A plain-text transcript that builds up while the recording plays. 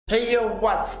Hey yo,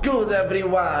 what's good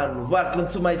everyone? Welcome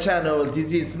to my channel,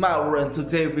 this is Mauro and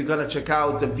today we're gonna check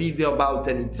out a video about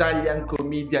an Italian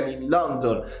comedian in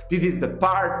London. This is the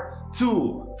part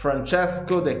 2,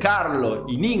 Francesco De Carlo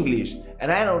in English.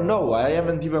 And I don't know, I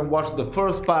haven't even watched the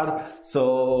first part,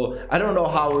 so I don't know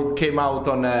how it came out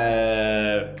on,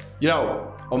 on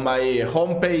my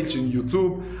homepage in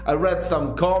YouTube. I read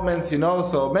some comments,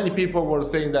 so many people were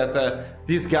saying that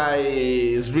this guy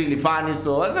is really funny,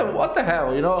 so I said, what the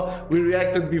hell, We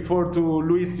reacted before to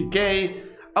Louis C.K.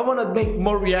 I want to make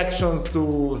more reactions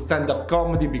to stand-up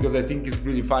comedy because I think it's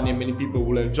really funny and many people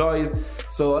will enjoy it.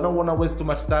 So I don't want to waste too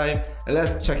much time, and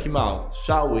let's check him out,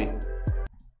 shall we?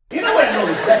 You know what I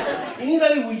noticed? That in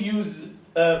Italy we use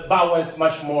vowels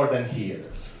much more than here.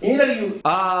 In Italy you...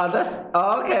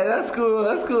 okay, that's cool,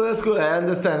 I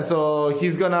understand. So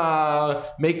he's gonna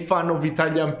make fun of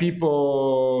Italian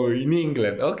people in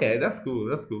England. Okay, that's cool.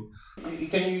 You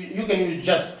can use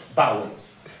just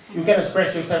vowels. You can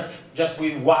express yourself just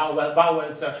with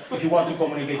vowels if you want to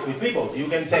communicate with people. You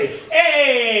can say,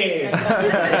 hey!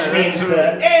 Which means,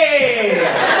 hey!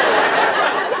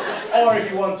 Or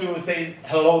if you want to say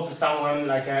hello to someone,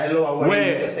 like hello, how are you?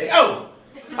 You just say, oh!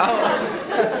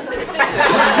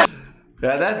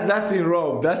 Yeah, that's in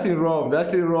Rome.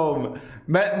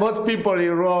 Most people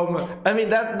in Rome, I mean,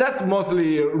 that's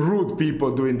mostly rude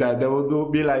people doing that. They will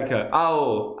be like,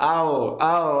 ow, ow,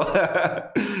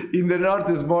 ow. In the north,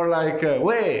 it's more like,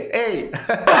 way, hey.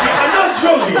 I'm not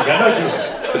joking.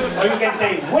 Or you can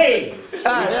say, way,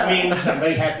 which means I'm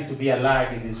very happy to be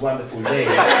alive in this wonderful day.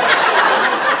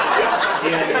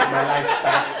 Even if my life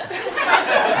sucks, I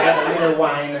have a little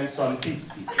wine and so I'm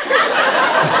tipsy.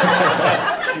 Just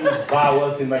choose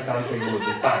vowels in my country, you will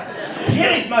be fine.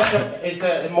 Here is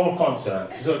more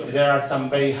consonants, so there are some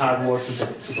very hard words to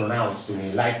pronounce to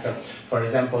me, like, for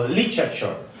example,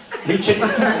 literature. Literature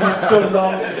is so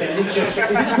long to say literature.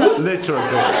 Is it good?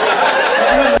 Literature.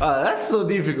 That's so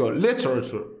difficult.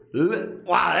 Literature.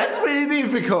 Wow, that's really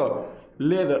difficult.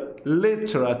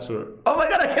 Literature. Oh my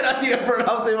god, I cannot even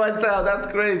pronounce it myself. That's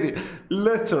crazy.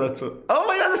 Literature. Oh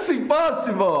my god, that's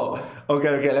impossible.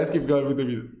 Okay, let's keep going with the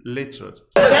video. Literature.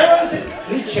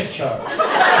 Literature.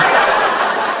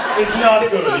 It's not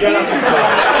good. So difficult.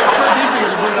 It's so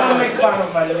difficult. Don't make fun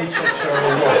of my literature.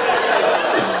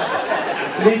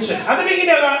 Literature. At the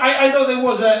beginning, I thought there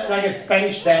was like a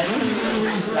Spanish dance,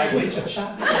 like literature.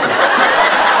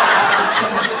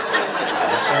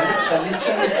 This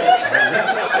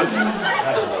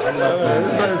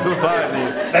man is so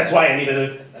funny. That's why I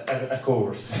needed a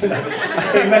course.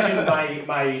 Imagine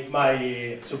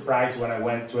my surprise when I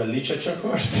went to a literature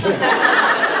course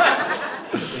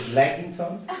with leggings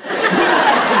on.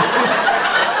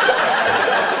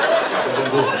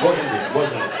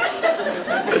 Wasn't it?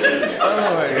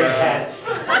 Oh my god. Hats.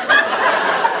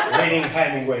 Reading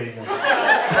Hemingway.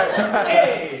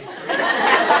 Hey.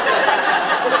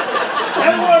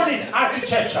 Another word is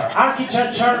architecture.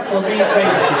 Architecture for me is very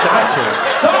architecture.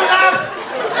 Don't laugh!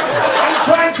 I'm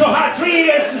trying so hard, 3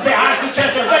 years to say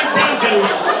architecture. It's very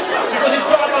dangerous because it's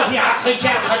all about the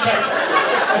architecture.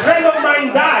 A friend of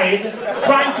mine died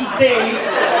trying to say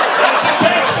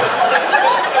architecture.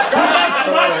 He laughed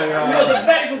much. He was a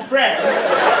very good friend.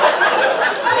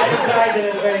 And he died in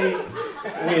a very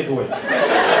weird way.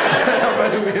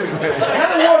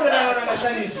 Another word that I don't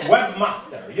understand is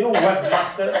webmaster. You know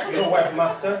webmaster?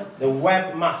 The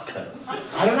webmaster.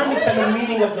 I don't understand the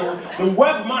meaning of the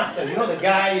webmaster. You know, the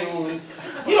guy who...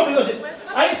 because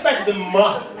I expect the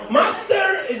master.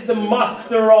 Master is the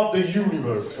master of the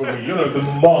universe for me. The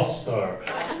master.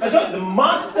 And so the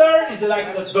master is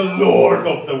like the lord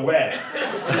of the web.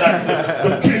 Like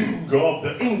the king of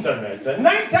the internet.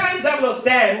 9 times out of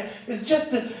 10 is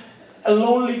just a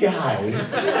lonely guy,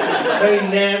 very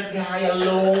nerd guy,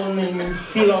 alone, and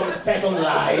still on the second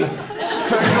life.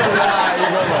 Second Life,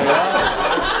 oh my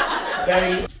god.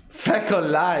 Very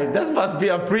Second Life, that must be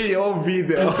a pretty old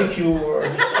video. insecure.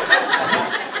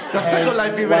 The Second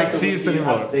Life even Once a exists week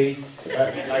anymore. Updates,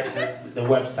 like the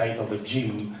website of a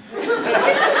gym.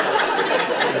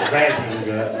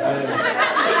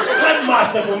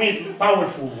 Webmaster for me is a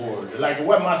powerful word. Like a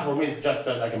webmaster for me is just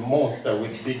like a monster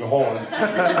with big horns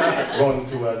going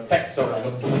to a tech store like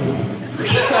a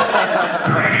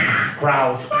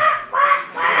crowds.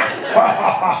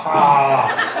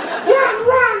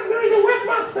 Run! There is a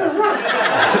webmaster! Run!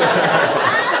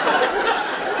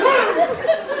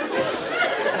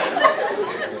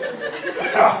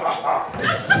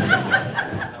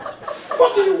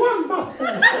 What do you want, master?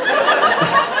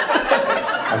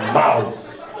 A mouse.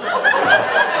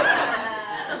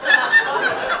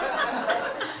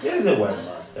 This is a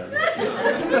webmaster.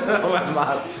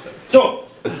 Webmaster. So,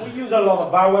 We use a lot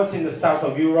of vowels in the south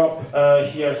of Europe.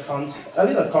 Here comes a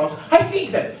little consonant. I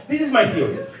think that, this is my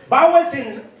theory. Vowels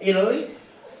in Italy,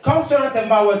 consonant and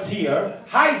vowels here.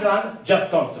 Iceland,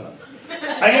 just consonants.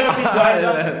 Have you ever been to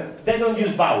Iceland? They don't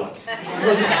use vowels.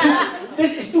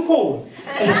 Because it's too cold.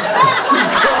 It's too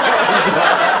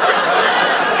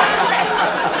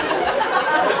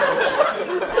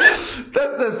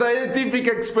That's the scientific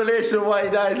explanation why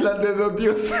in Iceland they don't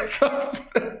use the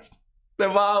consonants. The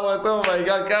vowels, oh my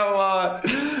god, come on.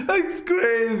 That's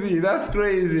crazy, that's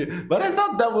crazy. But I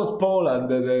thought that was Poland,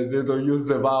 that they don't use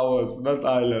the vowels, not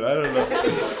Ireland, I don't know.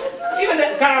 Even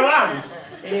the carolams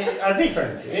are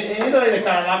different. In Italy, the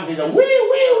carolams is a wee,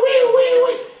 wee, wee, wee,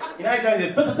 wee. In Iceland,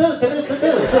 it's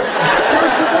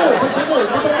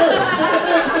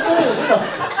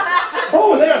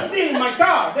oh, they are stealing my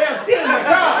car! They are stealing my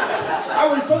car! I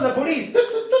will call the police.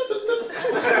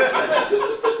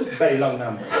 It's a very long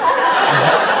number.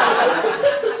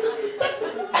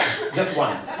 Just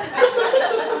one.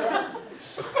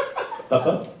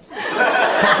 Papa?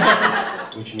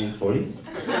 Which means police.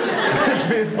 Which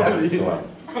means police.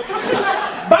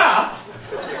 But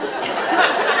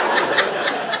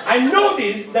I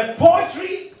noticed that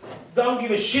poetry don't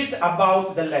give a shit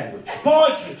about the language.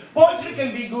 Poetry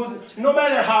can be good no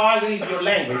matter how ugly is your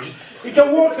language. It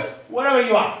can work wherever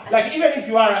you are. Like even if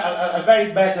you are a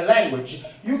very bad language,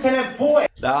 you can have poems.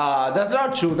 Ah, that's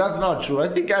not true, that's not true. I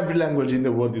think every language in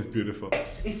the world is beautiful.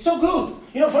 It's so good.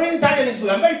 You know, for an Italian it's good.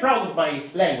 I'm very proud of my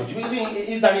language. Because in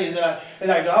Italy is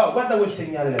like, oh, guarda quel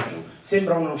segnale laggiù.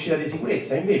 Sembra un'uscita di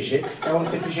sicurezza, invece è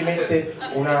semplicemente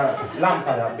una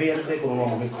lampada verde con un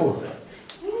uomo che corre.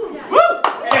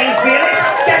 Can you feel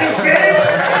it? Can you feel it?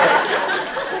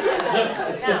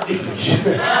 It's just English.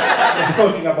 Just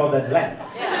talking about that lamp.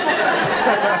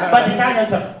 But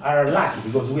Italians are lucky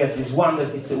because we have this one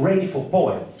that it's ready for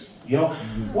poems. You know?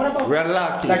 What about we are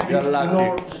lucky. Like we these are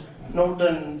lucky.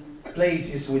 northern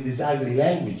places with these ugly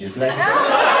languages? Like,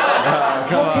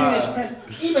 how can you express?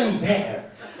 Even there,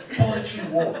 poetry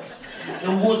works.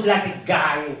 There was like a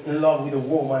guy in love with a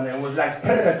woman and was like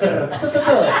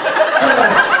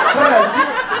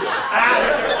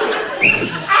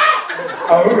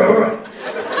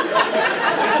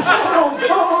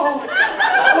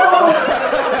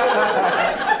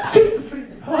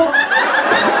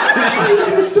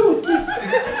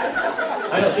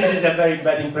I know this is a very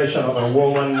bad impression of a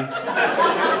woman.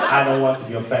 I don't want to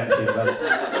be offensive, but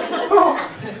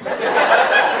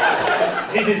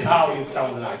this is how you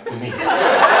sound like to me.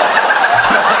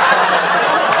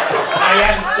 I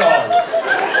am sorry.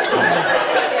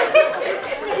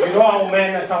 You know how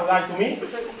men sound like to me?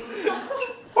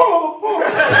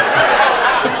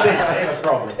 I have a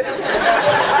problem.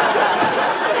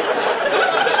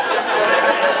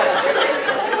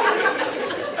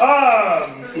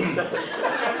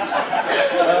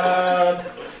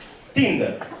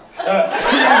 Tinder.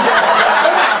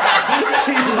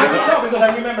 No, because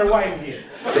I remember why I'm here.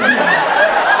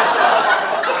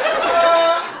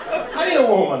 I need a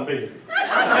woman, basically.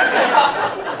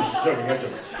 Joking.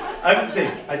 I'd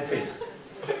say,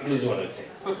 this is what I'd say.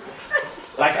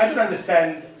 Like, I don't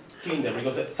understand Tinder,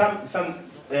 because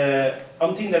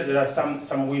on Tinder there are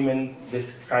some women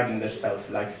describing themselves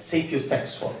like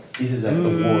sapiosexual. This is a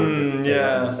word.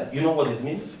 Yeah. You know what this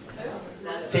means?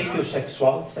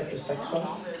 Sapiosexual?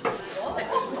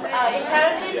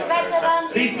 Intelligence better than...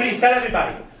 Please, tell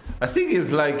everybody. I think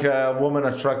it's like a woman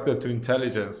attracted to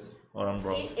intelligence. Or I'm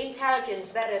wrong.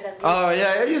 Intelligence better than... Oh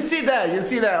yeah, you see that,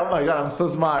 Oh my god, I'm so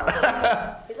smart.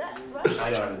 Is that right? I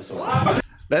don't understand.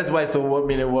 That's why so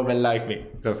many women like me.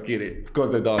 Just kidding. Of course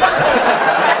they don't.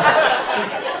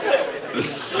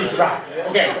 She's right.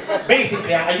 Okay,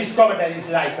 basically I discovered that it's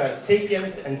like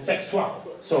sapiens and sexual.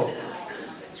 So,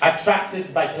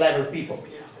 attracted by clever people.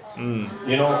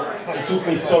 You know, it took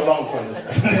me so long to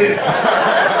understand this.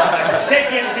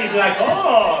 Sapiens is like,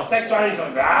 oh,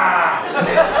 sexualism. Ah.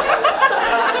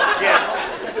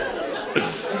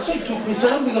 Yeah. And so it took me so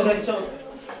long because I saw,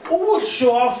 who would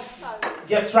show off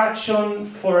the attraction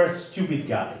for a stupid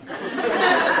guy?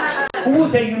 Who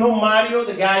would say, you know Mario,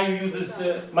 the guy who uses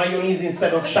mayonnaise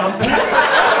instead of shampoo?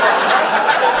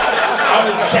 I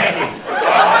would shag him.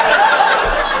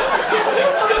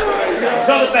 He's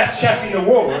not the best chef in the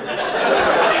world.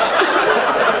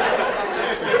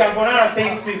 His carbonara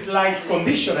tastes like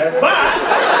conditioner, but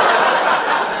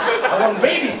I want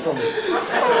babies from it.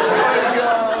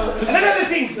 And another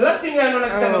thing, last thing I don't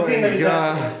understand about Tinder is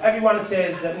that everyone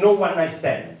says no one night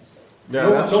stands. Yeah,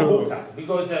 no that's true. hookup,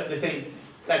 because they say,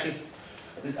 like,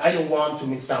 I don't want to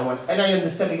miss someone. And I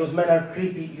understand because men are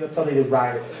creepy, you're totally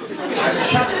right. I'm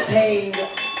just saying,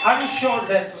 are you sure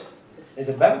that... Is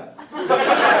it bell? It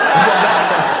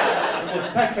was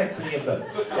perfectly above.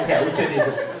 Okay, I would say this.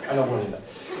 I'm not worried about it.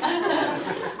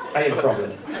 I have a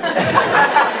problem.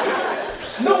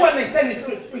 No one understands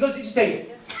this because you say,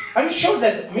 are you sure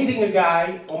that meeting a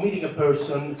guy or meeting a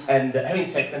person and having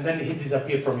sex and then he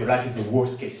disappears from your life is the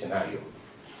worst case scenario?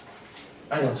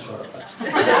 I'm not sure about that.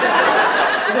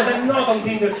 Because I'm not on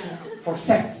Tinder for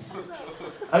sex.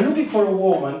 I'm looking for a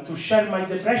woman to share my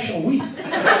depression with.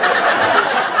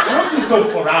 I want to talk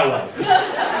for hours.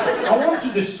 I want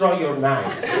to destroy your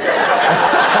night.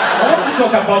 I want to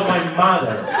talk about my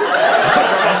mother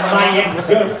and my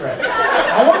ex-girlfriend.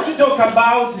 I want to talk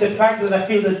about the fact that I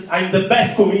feel that I'm the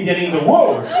best comedian in the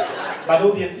world, but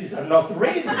audiences are not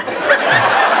ready.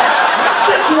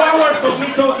 After 2 hours of me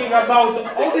talking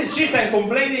about all this shit and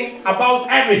complaining about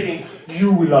everything,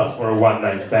 you will ask for a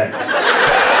one-night stand.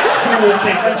 You will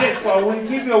say, Francesco, I will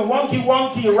give you a wonky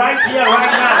right here,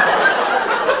 right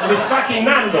now. This fucking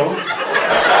Nando's.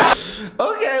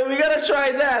 Okay, we gotta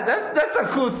try that. That's a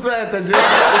cool strategy.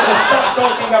 Stop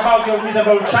talking about your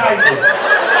miserable childhood.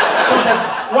 So the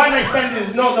one-night stand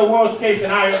is not the worst case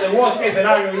scenario. The worst case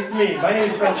scenario is me. My name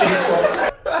is Francesco.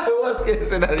 Worst case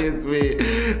scenario, it's me.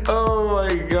 Oh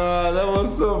my god, that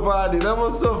was so funny. That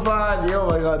was so funny. Oh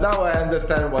my god, now I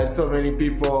understand why so many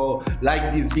people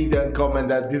like this video and comment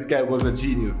that this guy was a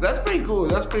genius. That's pretty cool.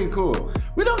 That's pretty cool.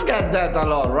 We don't get that a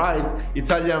lot, right?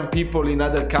 Italian people in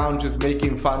other countries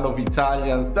making fun of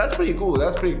Italians. That's pretty cool.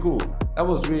 That's pretty cool. That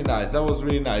was really nice. That was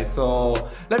really nice. So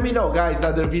let me know, guys,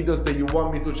 other videos that you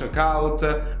want me to check out.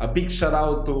 A big shout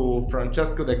out to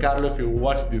Francesco De Carlo if you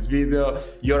watched this video.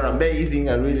 You're amazing.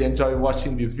 I really enjoy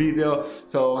watching this video.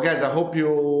 So guys, I hope you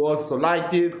also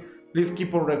liked it. Please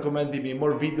keep on recommending me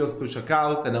more videos to check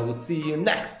out, and I will see you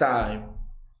next time.